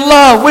truth in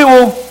love, we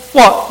will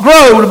what?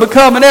 Grow to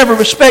become in every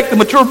respect the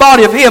mature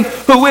body of Him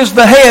who is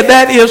the head,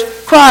 that is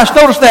Christ.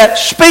 Notice that,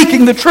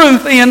 speaking the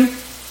truth in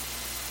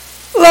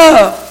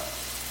love.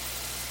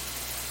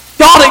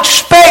 God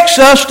expects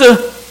us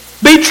to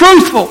be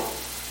truthful,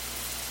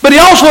 but He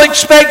also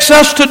expects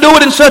us to do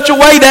it in such a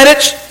way that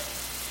it's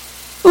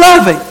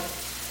loving.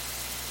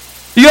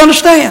 Do you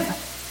understand?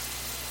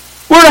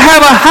 We're to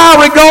have a high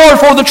regard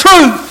for the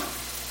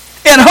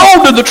truth and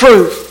hold to the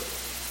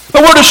truth,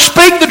 but we're to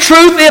speak the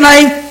truth in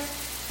a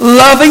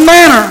loving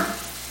manner.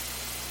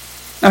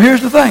 Now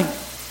here's the thing.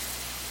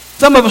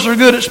 Some of us are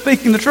good at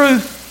speaking the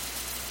truth,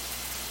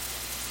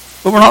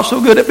 but we're not so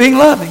good at being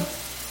loving.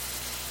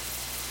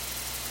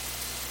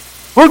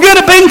 We're good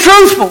at being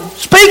truthful,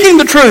 speaking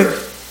the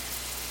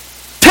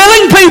truth,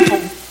 telling people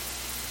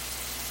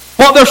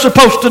what they're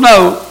supposed to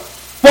know,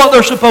 what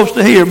they're supposed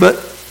to hear, but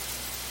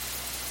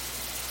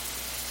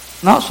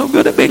not so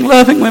good at being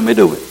loving when we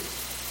do it.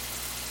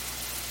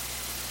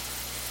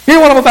 Hear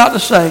what I'm about to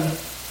say.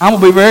 I'm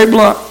going to be very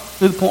blunt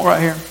to the point right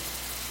here.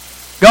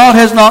 God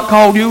has not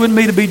called you and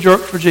me to be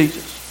jerks for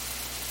Jesus.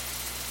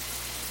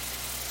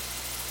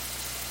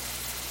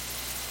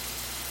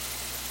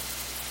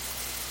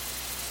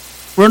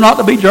 We're not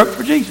to be jerks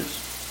for Jesus.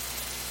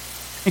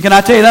 And can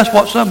I tell you, that's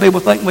what some people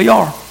think we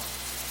are.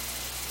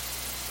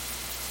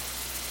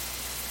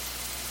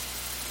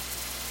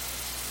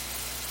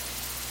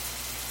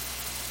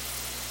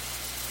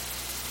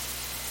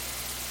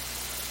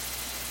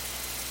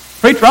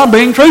 preacher, I'm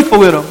being truthful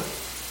with them.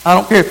 I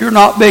don't care if you're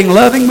not being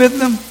loving with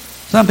them.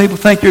 Some people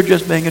think you're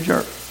just being a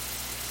jerk.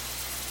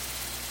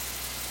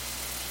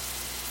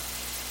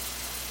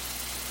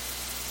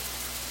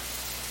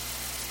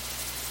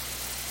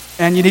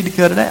 And you need to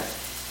cut it out.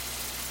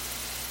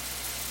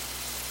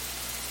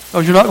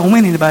 Because you're not going to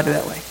win anybody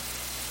that way.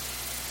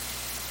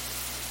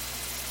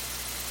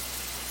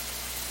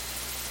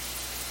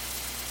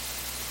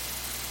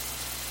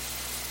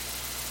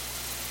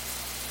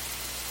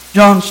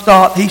 John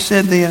Stott, he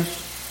said this.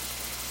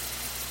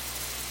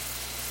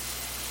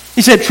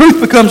 He said,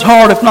 truth becomes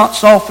hard if not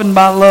softened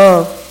by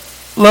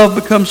love. Love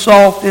becomes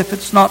soft if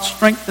it's not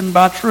strengthened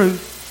by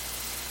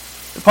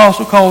truth. The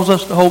apostle calls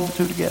us to hold the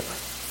two together.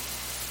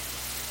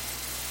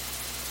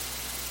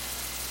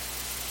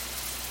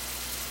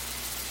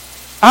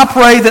 I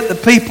pray that the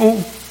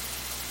people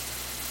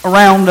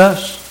around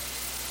us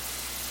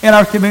in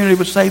our community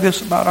would say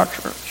this about our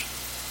church.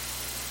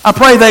 I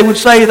pray they would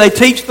say they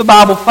teach the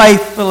Bible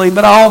faithfully,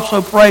 but I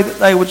also pray that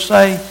they would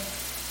say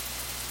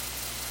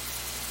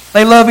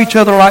they love each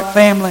other like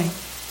family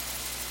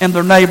and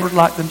their neighbors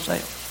like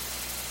themselves.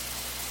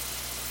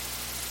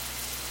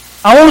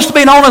 I want us to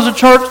be known as a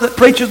church that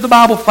preaches the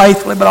Bible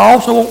faithfully, but I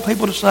also want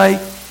people to say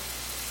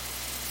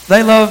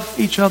they love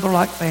each other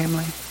like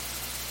family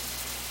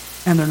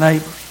and their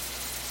neighbors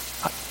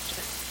like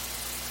themselves.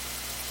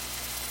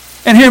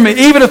 And hear me,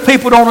 even if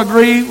people don't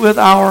agree with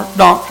our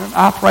doctrine,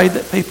 I pray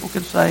that people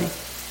can say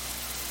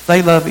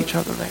they love each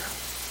other there.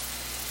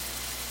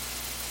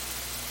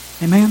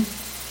 Amen?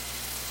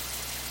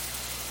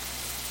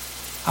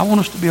 I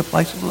want us to be a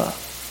place of love.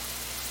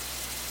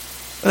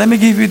 But let me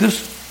give you this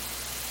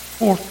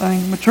fourth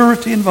thing.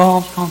 Maturity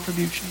involves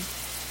contribution.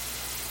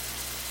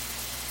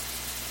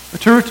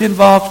 Maturity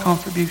involves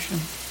contribution.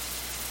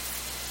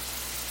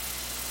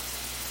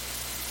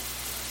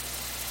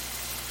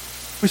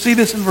 We see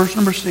this in verse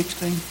number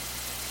 16.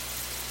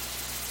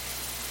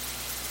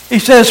 He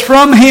says,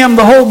 from him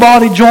the whole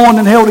body joined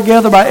and held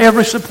together by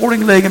every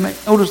supporting ligament.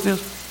 Notice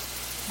this.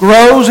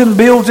 Grows and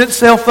builds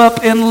itself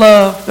up in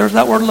love. There's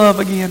that word love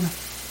again.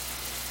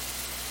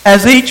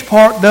 As each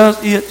part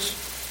does its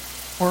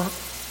work.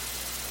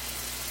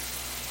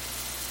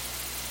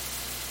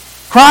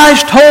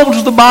 Christ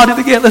holds the body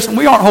together. Listen,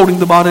 we aren't holding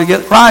the body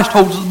together. Christ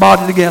holds the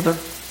body together.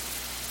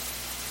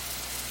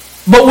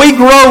 But we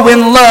grow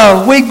in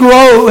love. We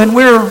grow and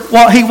we're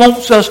what He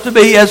wants us to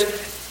be as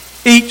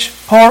each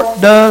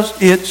part does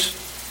its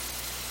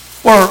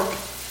work.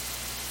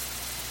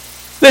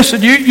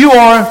 Listen, you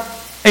are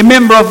a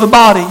member of the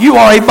body. You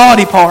are a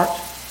body part.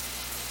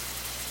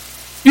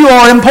 You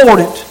are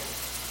important.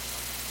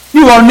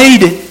 You are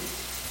needed.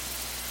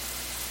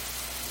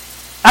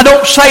 I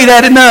don't say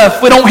that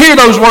enough. We don't hear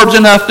those words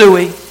enough, do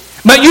we?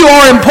 But you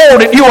are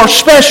important. You are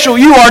special.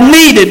 You are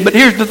needed. But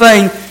here's the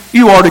thing.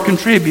 You are to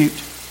contribute.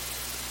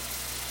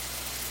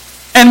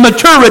 And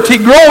maturity,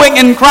 growing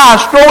in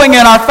Christ, growing in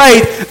our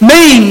faith,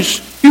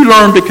 means you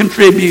learn to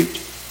contribute.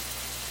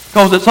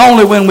 Because it's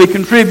only when we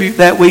contribute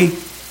that we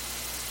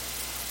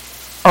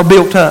are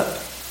built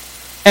up.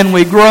 And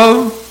we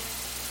grow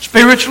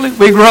spiritually.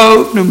 We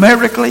grow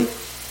numerically.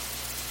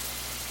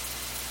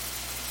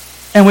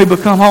 And we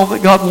become all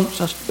that God wants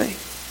us to be.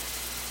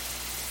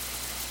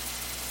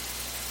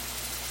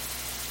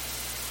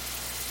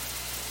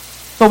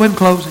 So in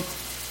closing,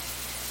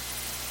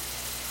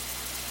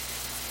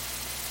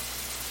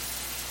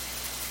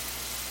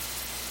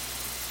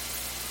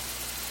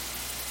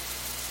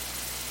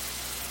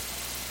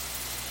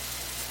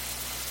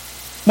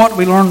 what do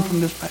we learn from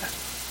this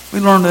passage?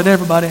 We learn that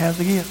everybody has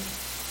a gift.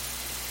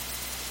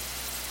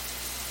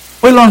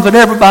 We learn that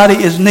everybody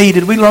is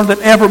needed. We learn that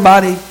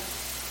everybody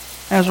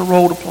has a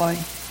role to play.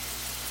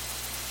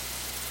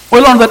 We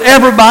learn that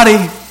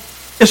everybody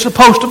is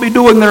supposed to be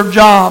doing their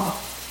job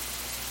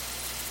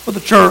for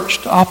the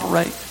church to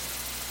operate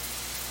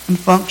and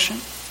function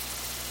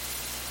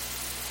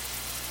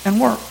and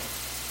work.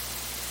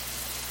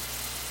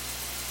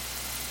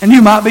 And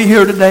you might be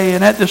here today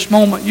and at this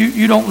moment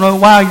you don't know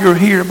why you're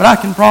here, but I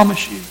can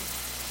promise you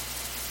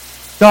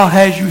God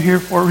has you here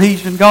for a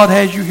reason. God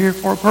has you here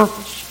for a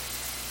purpose.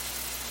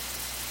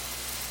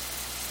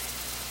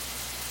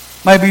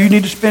 Maybe you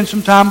need to spend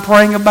some time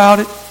praying about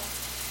it,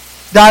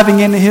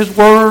 diving into His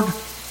Word,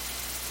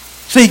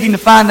 seeking to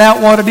find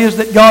out what it is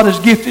that God has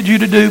gifted you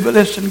to do. But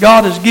listen,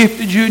 God has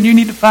gifted you and you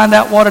need to find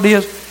out what it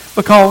is,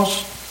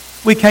 because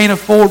we can't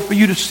afford for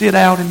you to sit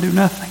out and do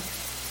nothing.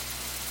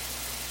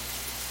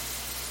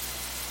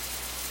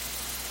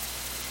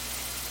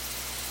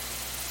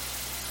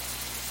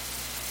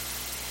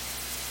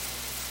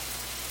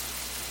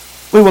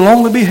 We will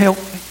only be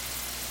healthy.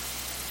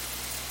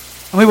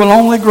 And we will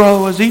only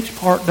grow as each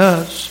part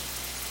does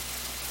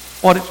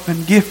what it's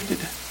been gifted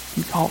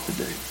and called to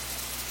do.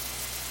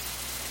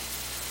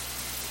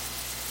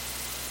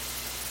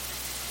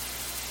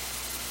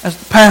 As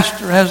the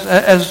pastor,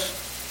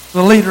 as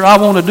the leader, I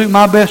want to do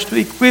my best to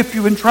equip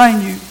you and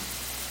train you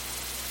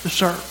to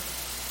serve.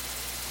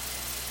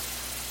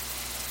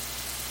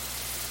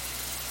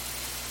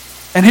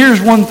 And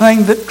here's one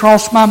thing that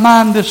crossed my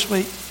mind this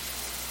week.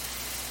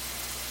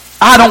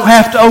 I don't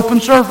have to open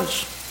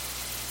service.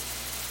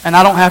 And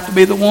I don't have to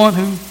be the one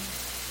who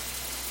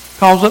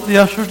calls up the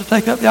ushers to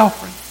take up the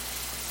offering.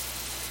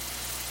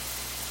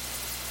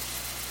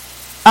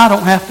 I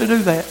don't have to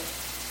do that.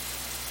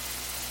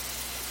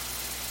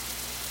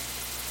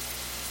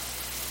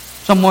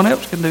 Someone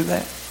else can do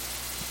that.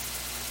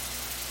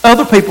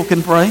 Other people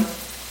can pray.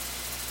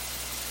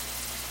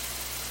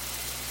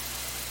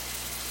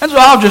 And so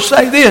I'll just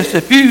say this.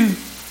 If you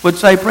would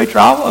say, preacher,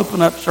 I'll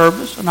open up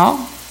service and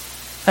I'll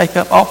take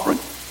up offering,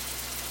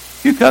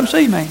 you come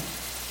see me.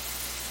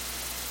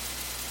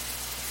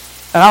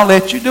 And I'll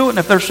let you do it. And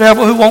if there's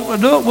several who want to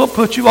do it, we'll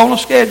put you on a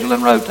schedule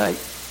and rotate.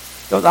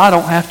 Because I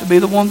don't have to be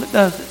the one that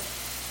does it.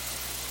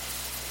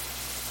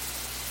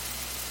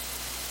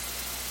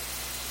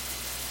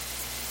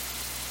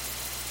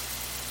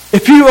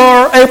 If you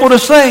are able to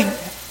sing,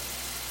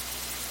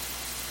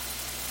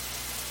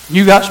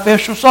 you got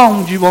special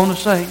songs you want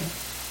to sing,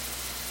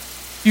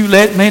 you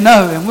let me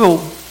know and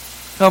we'll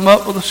come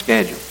up with a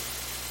schedule.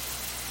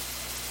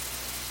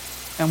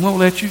 And we'll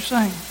let you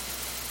sing.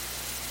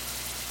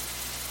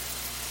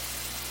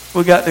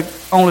 We got to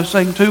only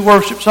sing 2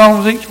 worship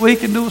songs each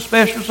week and do a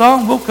special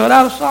song. We'll cut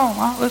out a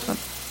song. Listen,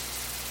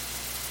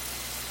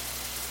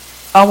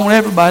 I want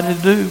everybody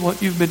to do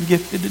what you've been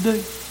gifted to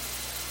do.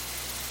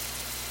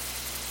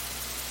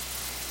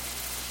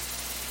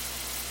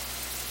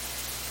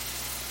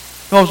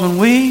 Because when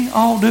we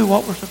all do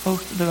what we're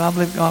supposed to do, I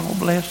believe God will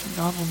bless and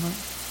God will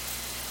move.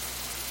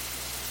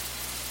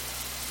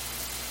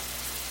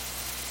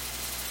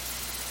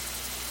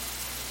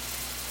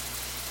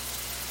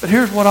 But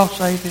here's what I'll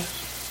say this.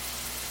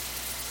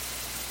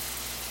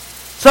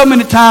 So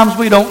many times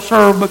we don't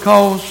serve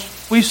because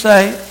we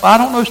say, well, I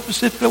don't know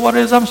specifically what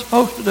it is I'm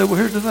supposed to do. Well,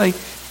 here's the thing.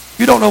 If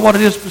you don't know what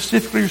it is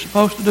specifically you're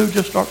supposed to do,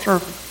 just start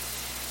serving.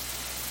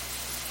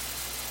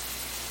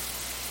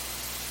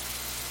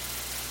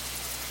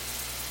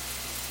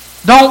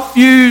 Don't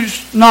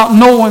use not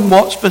knowing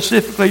what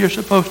specifically you're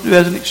supposed to do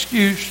as an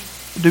excuse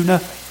to do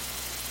nothing.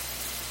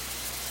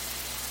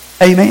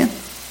 Amen?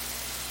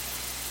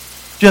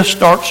 Just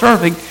start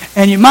serving.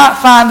 And you might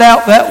find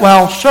out that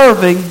while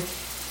serving,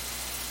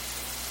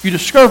 you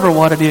discover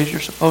what it is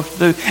you're supposed to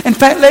do. In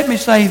fact, let me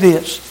say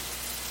this.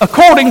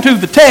 According to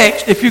the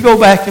text, if you go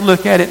back and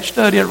look at it and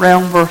study it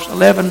around verse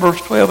 11, verse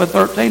 12, and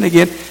 13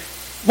 again,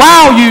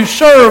 while you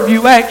serve,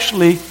 you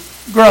actually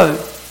grow.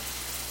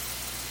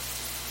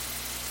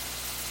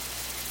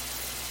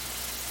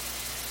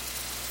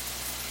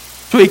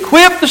 To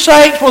equip the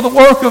saints for the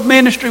work of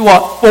ministry,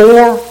 what?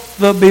 For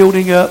the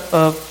building up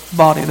of the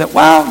body. That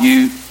while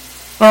you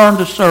learn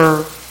to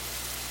serve,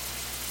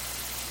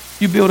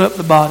 you build up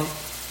the body.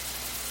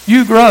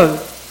 You grow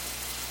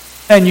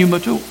and you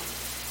mature.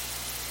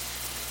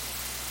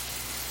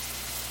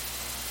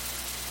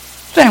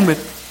 Stand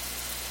with me.